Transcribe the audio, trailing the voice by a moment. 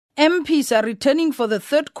MPs are returning for the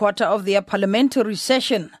third quarter of their parliamentary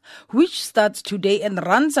session, which starts today and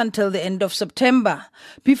runs until the end of September,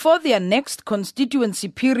 before their next constituency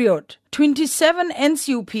period. 27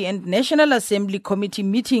 NCOP and National Assembly Committee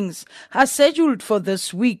meetings are scheduled for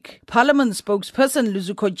this week. Parliament spokesperson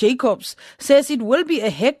Luzuko Jacobs says it will be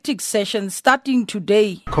a hectic session starting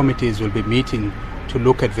today. Committees will be meeting to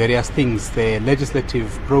look at various things, the legislative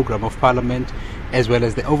program of Parliament as well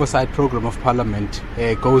as the oversight program of Parliament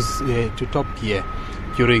goes to top gear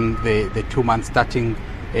during the 2 months starting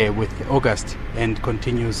with August and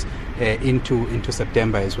continues into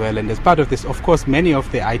September as well. And as part of this, of course, many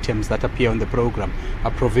of the items that appear on the program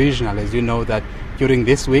are provisional. As you know, that during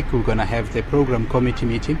this week we're going to have the program committee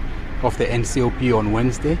meeting of the NCOP on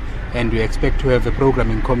Wednesday, and we expect to have a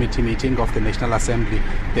programming committee meeting of the National Assembly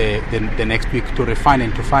the next week to refine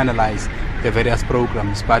and to finalize the various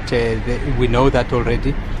programs. But we know that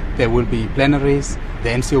already there will be plenaries. The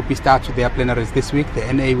NCOP starts with their plenaries this week.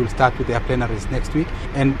 The NA will start with their plenaries next week.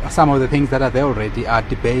 And some of the things that are there already are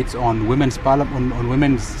debates on Women's Parliament, on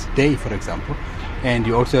Women's Day, for example. And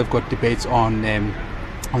you also have got debates on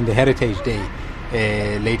the Heritage Day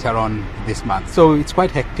later on this month. So it's quite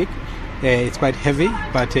hectic. It's quite heavy,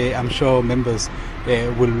 but I'm sure members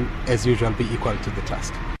will, as usual, be equal to the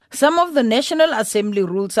task. Some of the National Assembly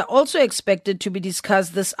rules are also expected to be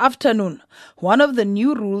discussed this afternoon. One of the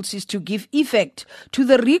new rules is to give effect to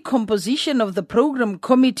the recomposition of the program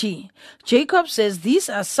committee. Jacob says these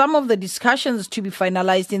are some of the discussions to be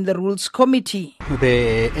finalized in the Rules Committee.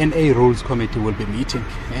 The NA Rules Committee will be meeting,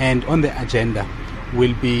 and on the agenda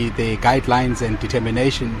will be the guidelines and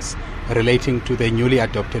determinations relating to the newly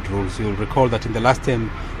adopted rules. You'll recall that in the last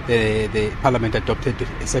term, the Parliament adopted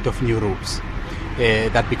a set of new rules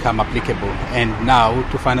that become applicable. And now,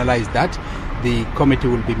 to finalize that, the committee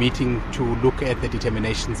will be meeting to look at the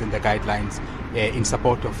determinations and the guidelines in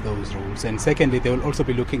support of those rules. And secondly, they will also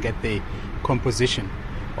be looking at the composition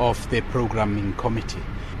of the programming committee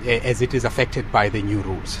as it is affected by the new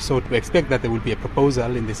rules. So we expect that there will be a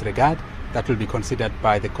proposal in this regard that will be considered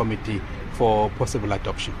by the committee for possible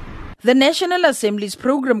adoption. The National Assembly's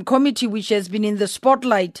Program Committee, which has been in the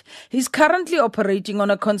spotlight, is currently operating on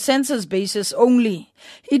a consensus basis only.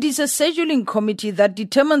 It is a scheduling committee that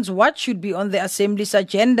determines what should be on the Assembly's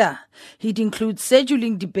agenda. It includes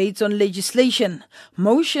scheduling debates on legislation,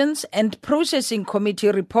 motions, and processing committee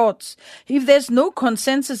reports. If there's no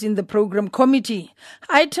consensus in the Program Committee,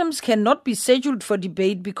 items cannot be scheduled for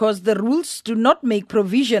debate because the rules do not make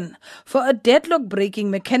provision for a deadlock-breaking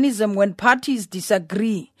mechanism when parties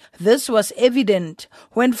disagree. This was evident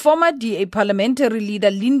when former DA parliamentary leader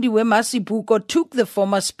Lindiwe Masibuko took the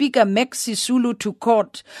former Speaker Max Sisulu to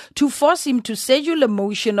court to force him to schedule a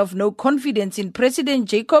motion of no confidence in President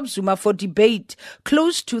Jacob Zuma for debate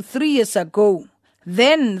close to 3 years ago.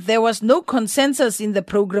 Then there was no consensus in the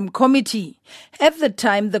program committee. At the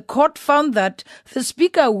time, the court found that the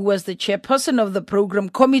speaker, who was the chairperson of the program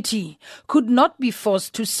committee, could not be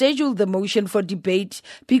forced to schedule the motion for debate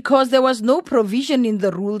because there was no provision in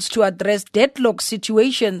the rules to address deadlock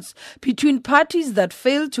situations between parties that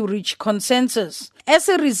failed to reach consensus. As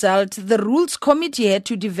a result, the Rules Committee had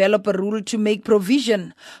to develop a rule to make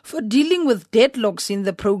provision for dealing with deadlocks in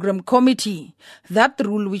the program committee. That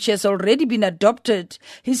rule, which has already been adopted,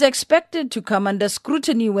 is expected to come under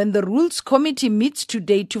scrutiny when the Rules Committee meets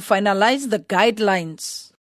today to finalize the guidelines.